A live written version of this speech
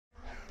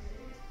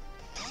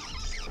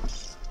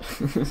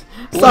So,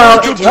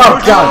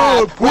 oh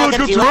god.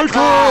 Welcome to our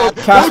club!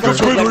 Casper.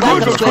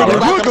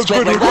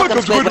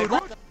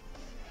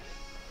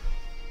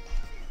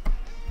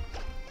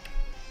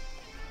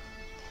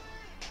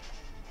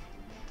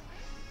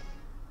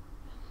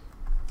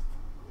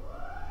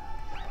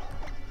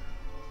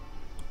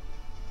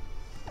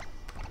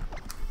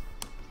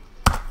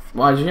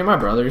 Why, did you hear my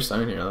brothers? I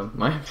didn't hear them.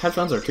 My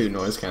headphones are too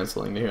noise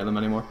cancelling to hear them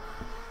anymore.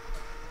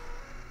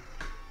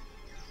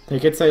 They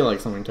could say like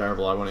something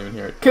terrible, I won't even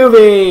hear it.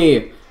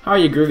 Koovy! How are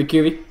you, Groovy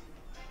Koovy?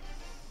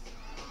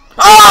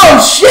 Oh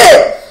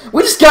shit!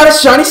 We just got a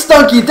shiny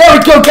Stunky. There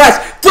we go, guys.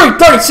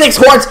 336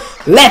 hordes.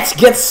 Let's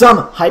get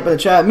some hype in the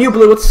chat. Mew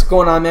Blue, what's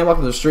going on, man?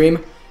 Welcome to the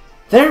stream.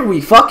 There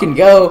we fucking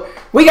go.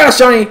 We got a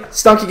shiny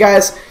Stunky,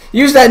 guys.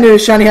 Use that new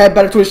shiny hype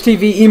better Twitch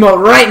TV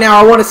emote right now.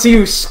 I want to see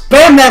you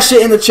spam that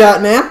shit in the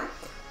chat, man.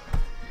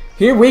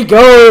 Here we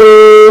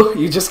go.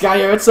 You just got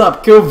here. What's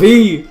up,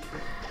 Koovy?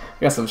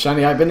 Got some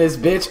shiny hype in this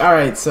bitch.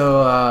 Alright,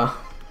 so,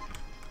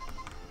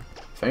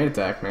 Feint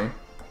attack, man.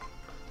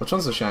 Which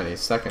one's the shiny?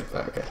 Second.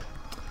 Okay.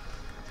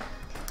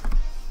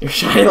 Your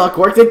shiny luck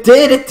worked. It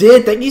did. It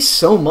did. Thank you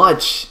so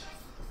much.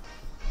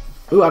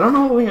 Ooh, I don't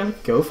know what we're gonna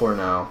go for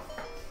now.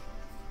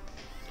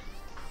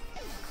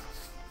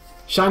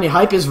 Shiny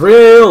hype is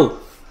real.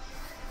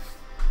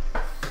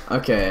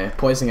 Okay,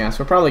 poison gas.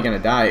 We're probably gonna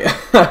die.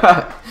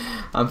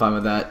 I'm fine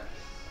with that.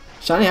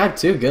 Shiny hype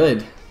too.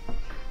 Good.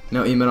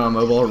 No emote on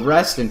mobile.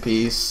 Rest in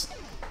peace.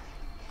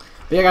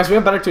 But yeah, guys, we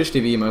have better Twitch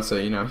TV emotes, so,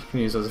 you know, you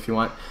can use those if you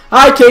want.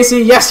 Hi,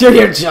 Casey! Yes, you're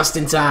here just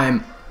in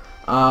time!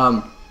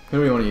 Who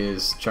do we want to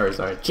use?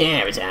 Charizard.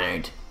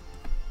 Charizard!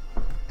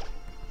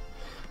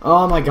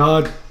 Oh my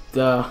god.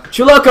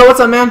 Chuloco, what's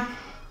up, man?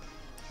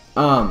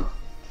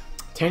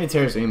 Tiny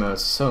Terrace emotes.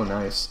 So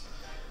nice.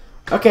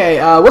 Okay,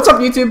 what's up,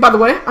 YouTube, by the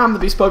way? I'm the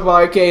Beast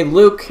Pokeball, aka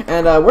Luke,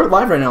 and we're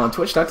live right now on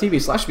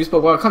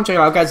twitch.tv/BeastPokeball. Come check it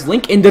out, guys.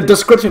 Link in the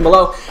description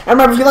below. And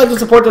remember, if you'd like to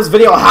support this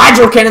video,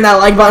 Hydro Cannon that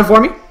like button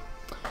for me.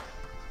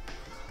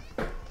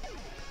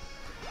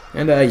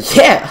 And,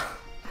 yeah!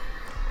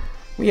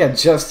 We are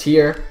just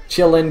here,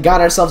 chilling,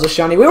 got ourselves a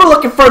shiny. We were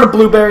looking for the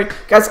Blueberry.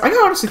 Guys, I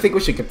honestly think we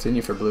should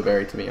continue for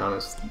Blueberry, to be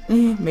honest.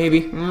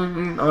 Maybe. I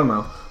don't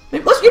know.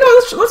 Maybe, let's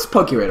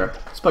Pokeraider.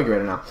 Let's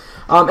Pokeraider now.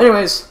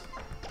 Anyways,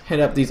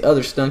 hit up these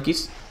other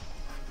Stunkies.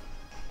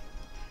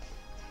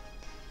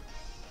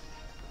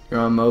 You're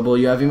on mobile,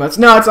 you have emotes.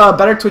 No, it's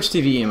better Twitch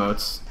TV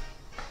emotes.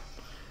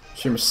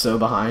 Streamer's so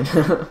behind.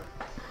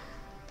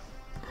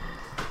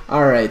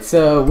 Alright,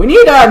 so we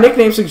need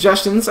nickname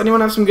suggestions.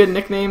 Anyone have some good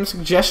nickname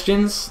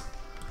suggestions?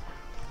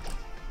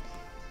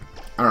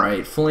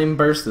 Alright, Flame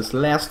Burst, this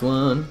last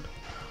one.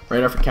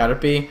 Right after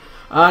Caterpie.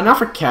 Not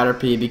for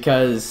Caterpie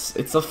because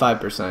it's still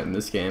 5% in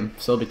this game,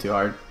 so it'll be too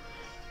hard.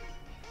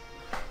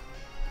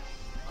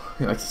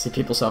 You like to see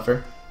people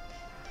suffer.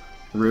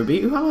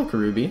 Ruby? Ooh, I like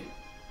Ruby.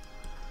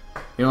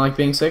 You don't like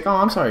being sick? Oh,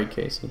 I'm sorry,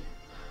 Casey.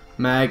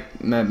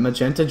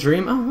 Magenta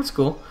Dream? Oh, that's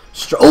cool.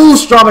 Oh,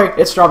 Strawberry!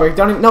 It's Strawberry.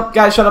 Don't even, nope,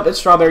 guys, shut up. It's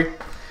Strawberry.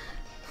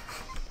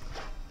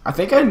 I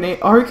think I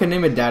can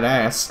name it Dead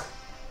Ass.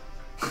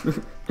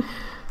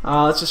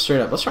 Let's just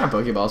straight up. Let's try a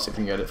Pokeball, see if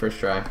we can get it first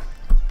try.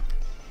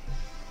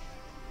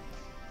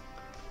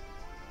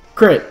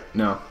 Crit!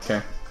 No,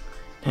 okay.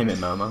 Name it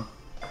Momo.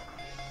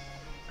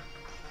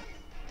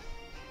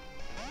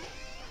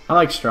 I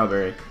like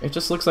Strawberry. It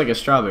just looks like a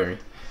strawberry.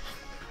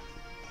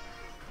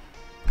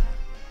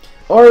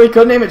 Or we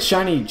could name it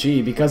Shiny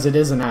G because it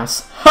is an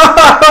ass.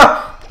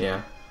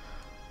 Yeah.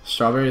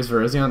 Strawberry is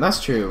Virizion.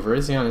 That's true.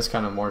 Virizion is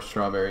kind of more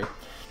strawberry.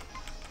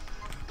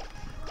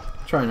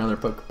 Try another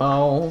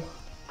Pokeball.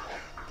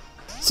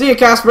 See ya,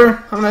 Casper.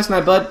 Have a nice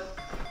night, bud.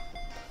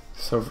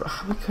 So,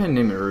 we couldn't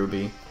name it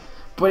Ruby.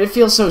 But it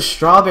feels so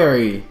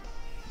strawberry.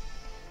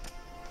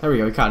 There we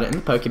go. We caught it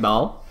in the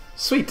Pokeball.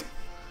 Sweet.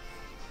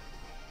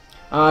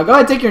 Go ahead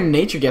and take your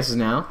nature guesses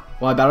now.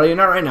 Well, I battle you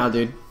not right now,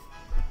 dude.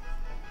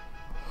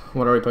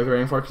 What are we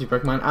Pokerating for? Because you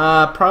broke mine.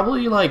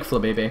 Probably like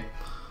Flabébé.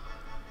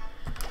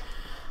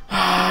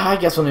 I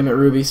guess we'll name it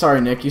Ruby. Sorry,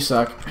 Nick, you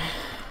suck.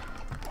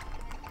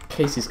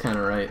 Casey's kind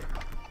of right.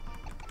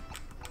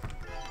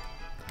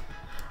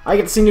 I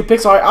get to see new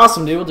pics. Alright,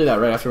 awesome, dude. We'll do that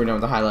right after we're done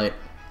with the highlight.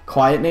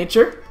 Quiet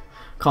nature,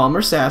 calm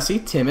or sassy,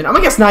 timid. I'm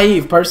gonna guess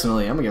naive,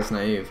 personally. I'm gonna guess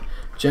naive.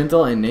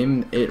 Gentle and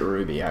name it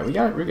Ruby. Yeah, we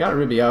got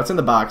Ruby. Oh, it's in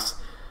the box.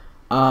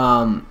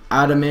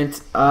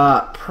 Adamant.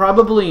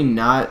 Probably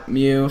not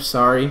Mew.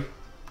 Sorry.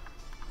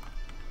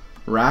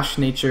 Rash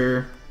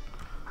nature.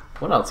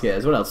 What else,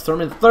 guys? What else? Throw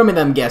me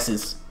them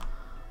guesses.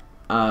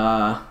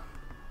 Oh,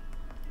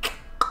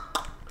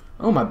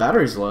 my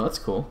battery's low. That's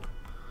cool.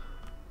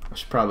 I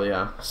should probably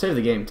save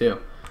the game too.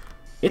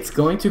 It's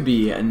going to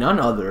be none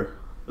other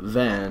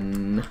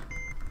than.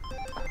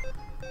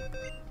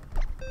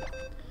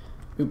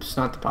 Oops,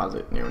 not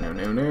deposit.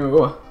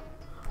 No.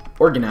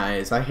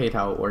 Organize. I hate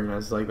how it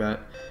organizes like that.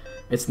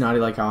 It's naughty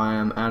like how I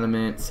am.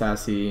 Adamant,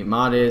 sassy,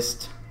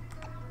 modest,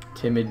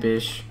 timid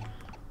bish.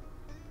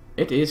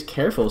 It is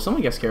careful.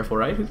 Someone guessed careful,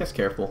 right? Who guessed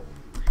careful?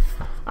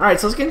 Alright,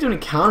 so let's get into an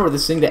encounter with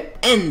this thing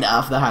to end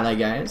off the highlight,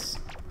 guys.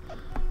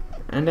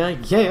 And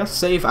yeah,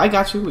 save. I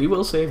got you. We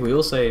will save. We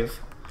will save.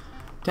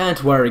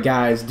 Don't worry,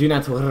 guys. Do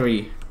not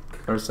worry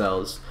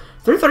ourselves.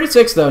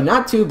 336 though,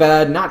 not too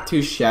bad, not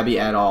too shabby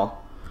at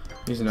all.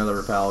 Use another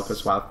repel,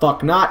 because why the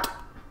fuck not?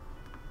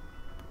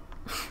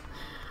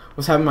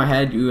 What's happening in my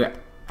head? You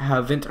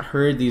haven't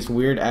heard these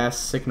weird ass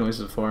sick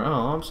noises before.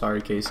 Oh, I'm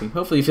sorry, Casey.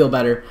 Hopefully you feel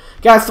better.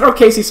 Guys, throw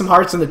Casey some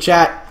hearts in the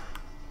chat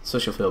so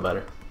she'll feel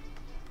better.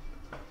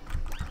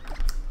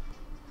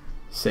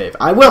 Save.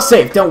 I will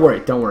save. Don't worry.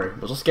 Don't worry.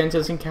 We'll just get into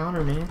this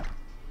encounter, man.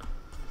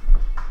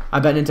 I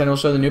bet Nintendo will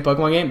show the new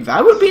Pokemon game.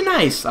 That would be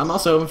nice. I'm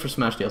also open for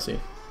Smash DLC.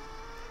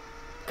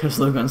 Because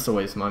Blue Gun's to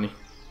waste money.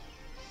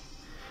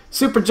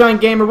 Super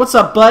Giant Gamer, what's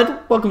up, bud?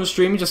 Welcome to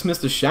stream. You just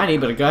missed the shiny,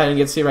 but go ahead and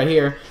get to see right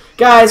here.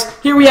 Guys,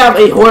 here we have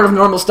a horde of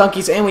normal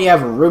Stunkies, and we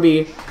have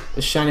Ruby,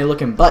 the shiny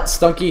looking butt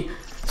Stunky.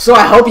 So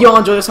I hope you all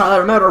enjoy this highlight.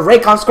 Remember to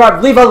rate, comment,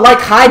 subscribe, leave a like,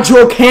 high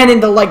jewel cannon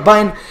the like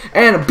button,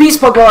 and Beast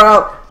Pokemon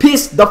out.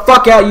 Peace the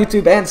fuck out,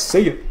 YouTube, and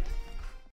see you.